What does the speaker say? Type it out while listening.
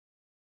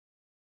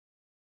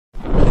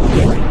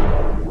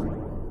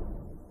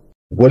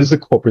what is the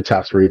corporate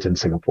tax rate in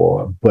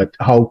Singapore, but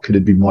how could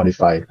it be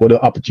modified? What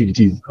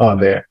opportunities are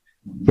there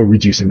for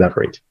reducing that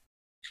rate?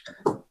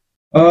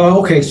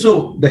 Okay,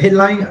 so the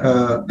headline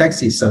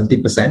tax is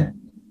 70%.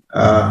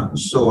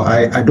 So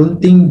I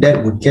don't think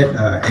that would get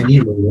any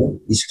lower.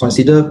 It's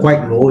considered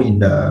quite low in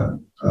the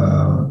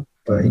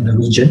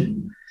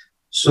region.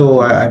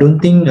 So I don't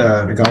think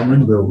the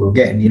government will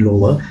get any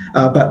lower.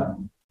 But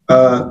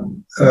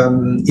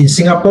in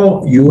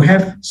Singapore, you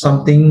have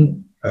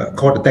something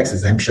called the tax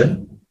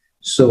exemption.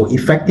 So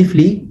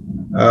effectively,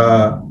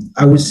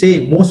 I would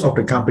say most of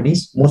the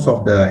companies, most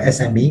of the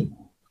SME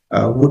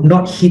would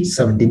not hit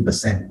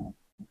 17%.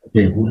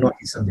 Okay, would not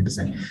hit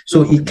 70%.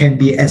 So it can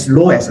be as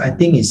low as, I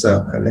think it's,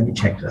 let me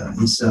check,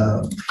 it's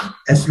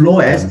as low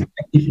as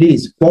effectively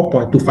is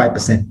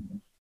 4.25%.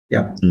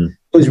 Yeah, so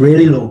it's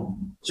really low.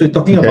 So you're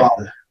talking about,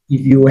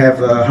 if you have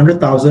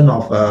 100,000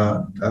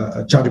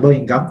 of chargeable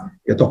income,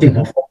 you're talking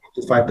about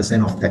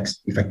 4.25% of tax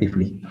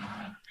effectively.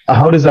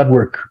 How does that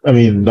work? I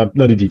mean, not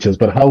the details,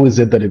 but how is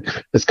it that it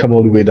has come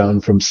all the way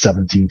down from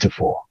 17 to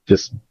 4?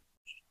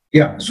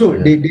 So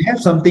they have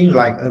something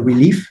like a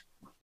relief.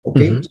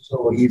 Okay,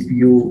 so if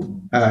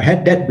you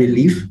had that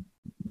relief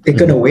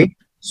taken away,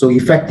 so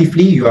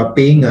effectively you are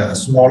paying a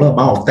smaller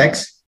amount of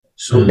tax,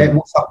 so that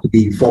works out to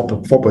be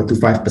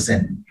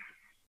 4.25%.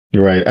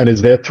 Right, and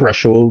is there a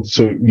threshold?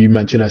 So you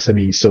mentioned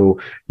SME, so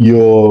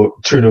your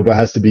turnover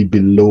has to be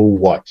below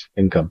what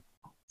income?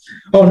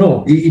 Oh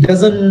no, it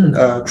doesn't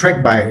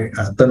track by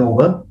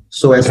turnover.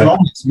 So as long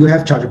as you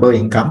have chargeable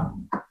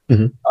income,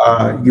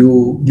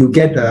 you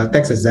get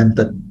tax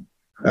exempted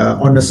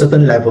on a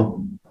certain level.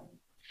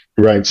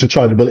 Right, so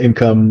chargeable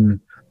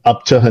income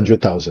up to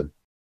 100,000.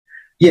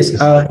 Yes,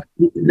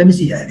 let me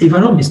see. If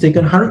I'm not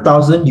mistaken,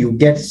 100,000 you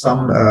get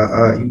some,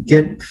 you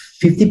get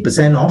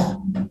 50% off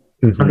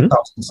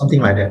 100,000,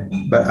 something like that.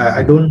 But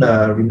I don't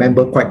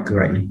remember quite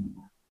correctly.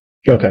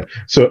 Okay,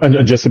 so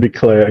and just to be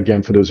clear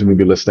again for those who may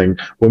be listening,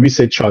 when we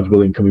say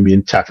chargeable income, we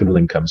mean taxable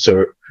income.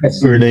 So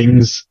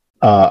earnings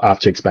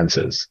after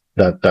expenses.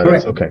 That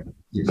is okay.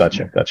 Yes.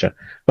 Gotcha.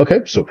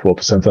 Okay, so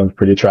 4% sounds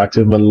pretty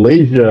attractive.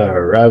 Malaysia,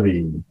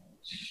 Ravi.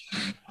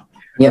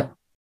 Yeah.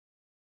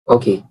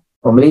 Okay.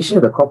 For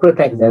Malaysia, the corporate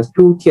tax, there's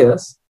 2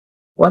 tiers.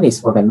 One is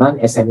for the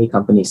non-SME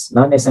companies.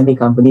 Non-SME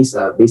companies,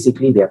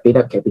 basically their paid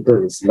up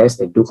capital is less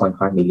than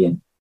 2.5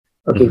 million.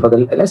 Okay, for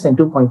the less than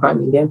 2.5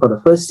 million, for the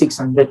first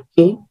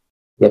 600K,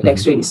 their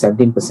tax rate is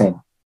 17%.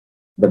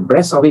 The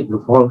rest of it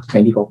will fall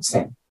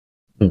 24%.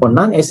 For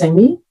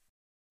non-SME,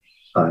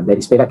 that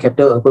is paid up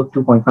capital above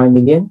 2.5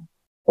 million,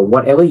 or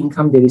whatever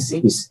income they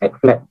receive is at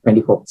flat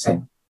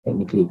 24%,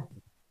 technically.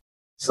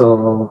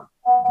 So,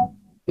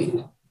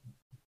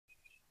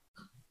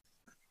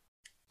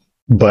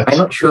 but I'm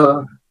not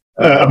sure.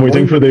 I'm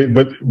waiting for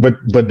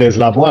but there's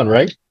Labuan,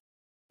 right?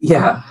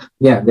 Yeah,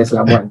 there's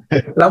Labuan.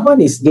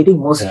 Labuan is getting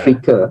more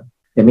stricter.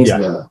 That means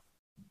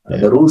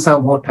the rules are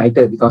more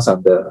tighter because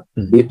of the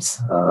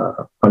BIPS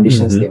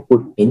conditions they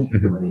put in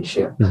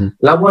Malaysia.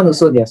 Labuan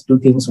also, there's 2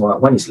 things.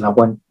 One is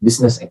Labuan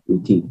business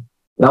activity.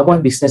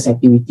 Labuan business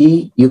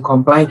activity, you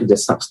comply to the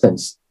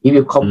substance. If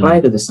you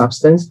comply to the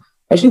substance,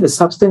 actually the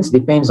substance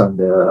depends on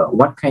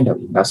what kind of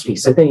industry.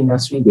 Certain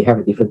industry, they have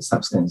a different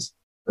substance.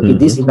 Okay,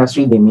 this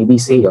industry, they maybe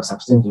say your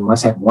substance, you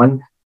must have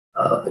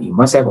you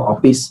must have an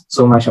office,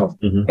 so much of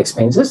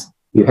expenses.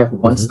 You have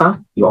 1 staff,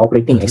 your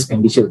operating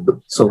expenditure,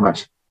 so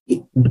much.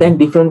 Then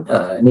different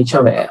nature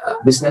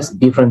of business,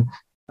 different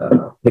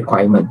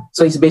requirement.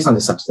 So it's based on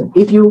the substance.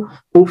 If you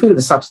fulfill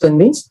the substance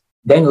means,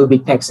 then it will be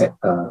taxed at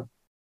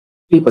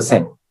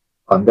 3%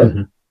 on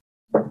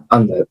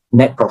the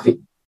net profit.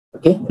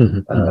 Okay,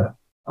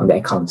 on the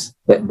accounts.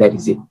 That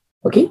is it.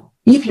 Okay.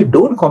 If you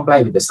don't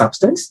comply with the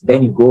substance,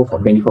 then you go for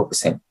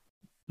 24%.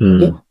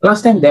 Okay.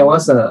 Last time there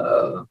was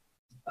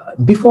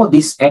before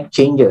this act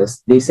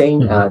changes, they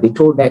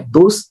told that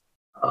those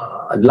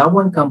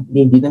Labuan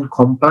company didn't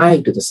comply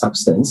to the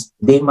substance,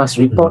 they must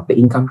report the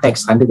income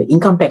tax under the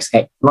Income Tax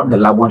Act, not the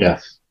Labuan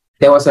Act.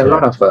 There was a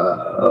lot of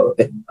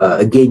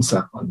against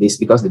on this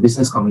because the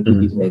business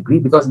community didn't agree,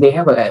 because they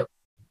have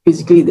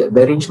physically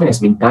the arrangement has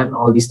been done,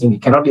 all these things. You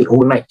cannot really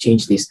overnight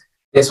change this.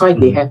 That's why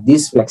they have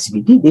this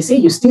flexibility. They say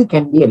you still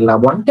can be a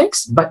Labuan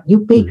tax, but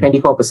you pay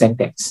 24%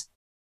 tax.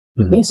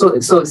 Okay,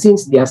 so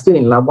since they are still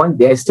in Labuan,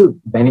 there is still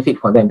benefit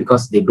for them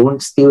because they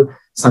don't still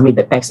submit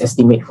the tax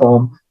estimate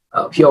form.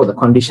 Few of the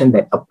conditions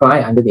that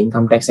apply under the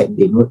Income Tax Act,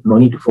 they no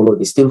need to follow.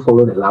 They still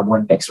follow the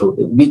Labuan tax rule.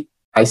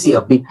 I see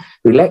a bit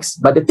relaxed.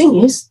 But the thing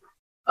is,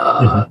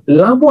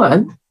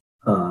 Labuan,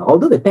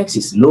 although the tax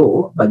is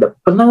low, but the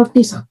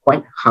penalties are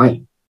quite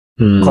high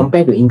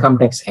compared to Income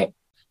Tax Act.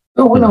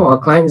 So one of our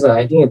clients,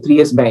 I think 3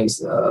 years back,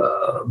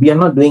 we are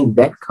not doing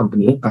that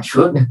company,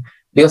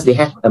 because they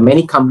have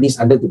many companies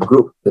under the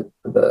group.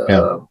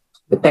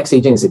 The tax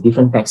agent is a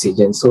different tax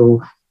agent. So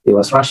they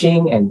was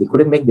rushing and they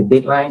couldn't make the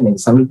deadline and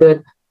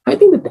submitted. I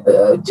think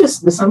that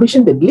just the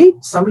submission, the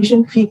late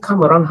submission fee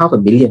come around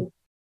 500,000.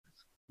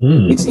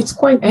 It's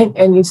quite,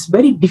 and it's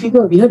very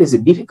difficult. We heard it's a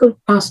difficult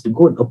task to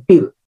go and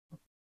appeal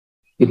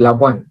with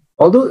Labuan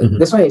Although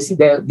that's why I see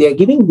they're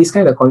giving this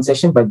kind of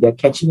concession, but they're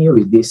catching you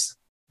with this.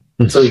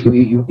 So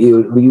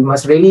you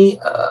must really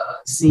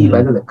see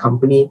whether the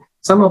company,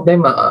 some of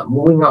them are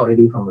moving out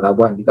already from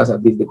Labuan because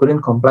of this. They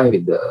couldn't comply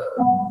with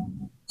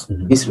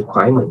these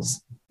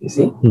requirements. You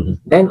see?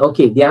 Then,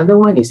 okay, the other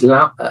one is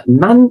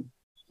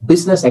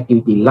non-business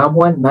activity,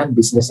 Labuan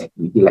non-business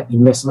activity, like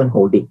investment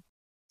holding.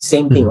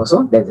 Same thing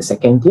also, that's the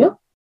second tier.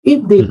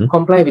 If they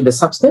comply with the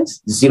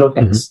substance, zero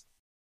tax.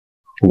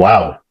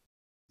 Wow.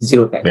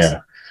 Zero tax.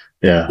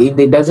 Yeah. If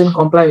they doesn't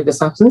comply with the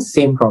substance,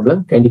 same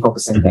problem,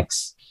 24%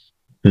 tax.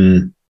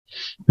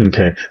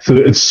 Okay. So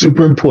it's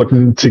super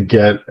important to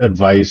get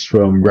advice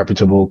from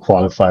reputable,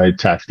 qualified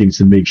tax teams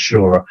to make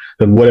sure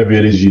that whatever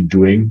it is you're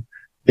doing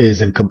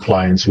is in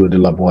compliance with the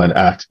Labuan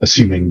Act,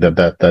 assuming that's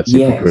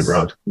the appropriate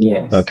route.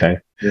 Yes. Okay.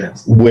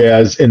 Yes.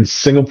 Whereas in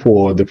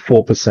Singapore, the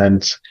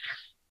 4%,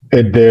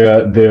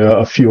 there are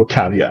a few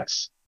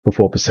caveats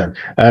for 4%.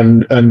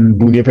 And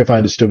Bunip, if I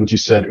understood what you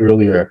said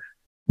earlier,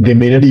 there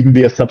may not even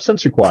be a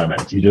substance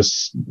requirement.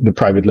 The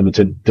private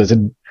limited,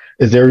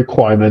 is there a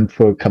requirement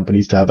for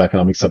companies to have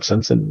economic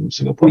substance in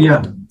Singapore?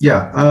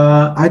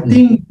 I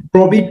think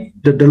probably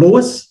the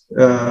lowest,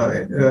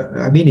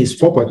 is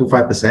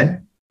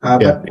 4.25%.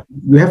 But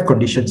you have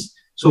conditions.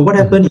 So what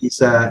happened is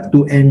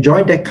to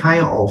enjoy that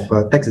kind of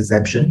tax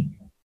exemption,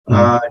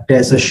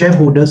 there's a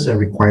shareholders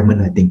requirement,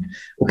 I think.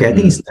 Okay, I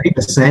think it's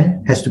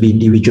 30% has to be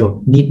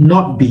individual, need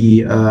not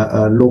be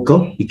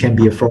local. It can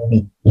be a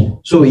foreigner.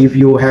 So if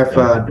you have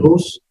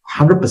those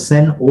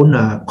 100%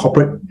 own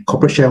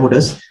corporate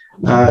shareholders,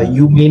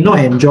 you may not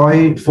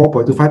enjoy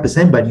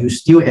 4.25%, but you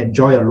still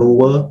enjoy a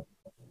lower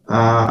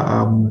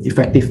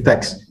effective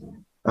tax.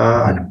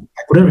 I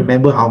couldn't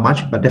remember how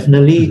much, but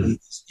definitely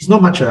it's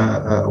not much.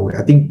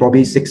 I think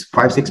probably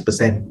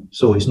 5-6%.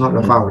 So it's not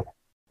a foul.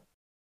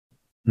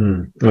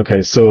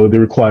 Okay, so the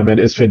requirement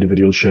is for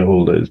individual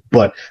shareholders,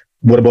 but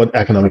what about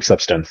economic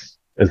substance?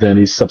 Is there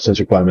any substance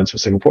requirements for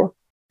Singapore?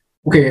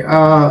 Okay,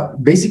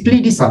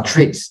 basically these are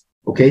trades.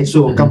 Okay,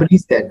 so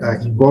companies that are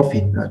involved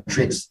in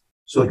trades.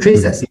 So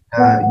trades, as in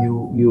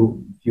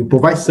you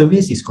provide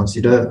service, is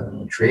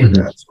considered trade.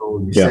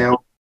 So you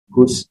sell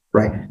goods,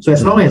 right? So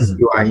as long as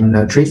you are in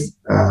trades,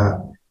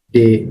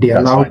 they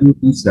allow you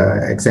these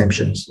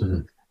exemptions.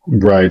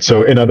 Right.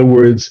 So in other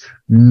words,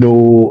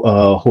 no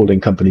holding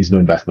companies, no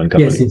investment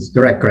companies. Yes,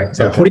 correct.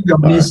 So holding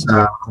companies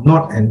are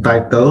not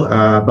entitled,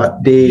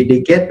 but they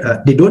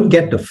don't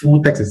get the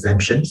full tax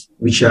exemptions,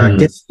 which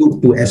gets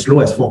to as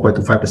low as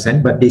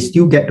 4.25%, but they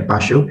still get the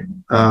partial,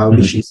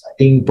 which is I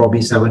think probably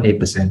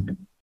 7-8%.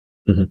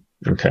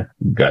 Okay,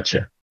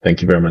 gotcha.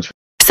 Thank you very much.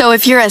 So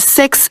if you're a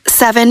 6,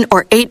 7,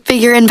 or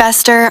 8-figure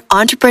investor,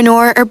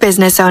 entrepreneur, or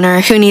business owner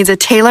who needs a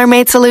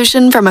tailor-made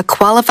solution from a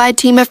qualified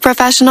team of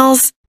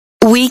professionals,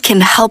 we can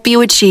help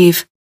you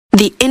achieve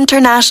the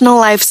international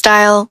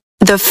lifestyle,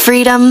 the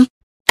freedom,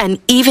 and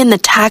even the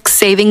tax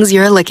savings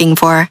you're looking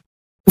for.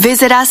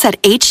 Visit us at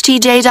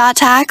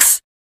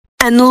htj.tax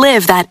and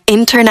live that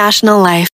international life.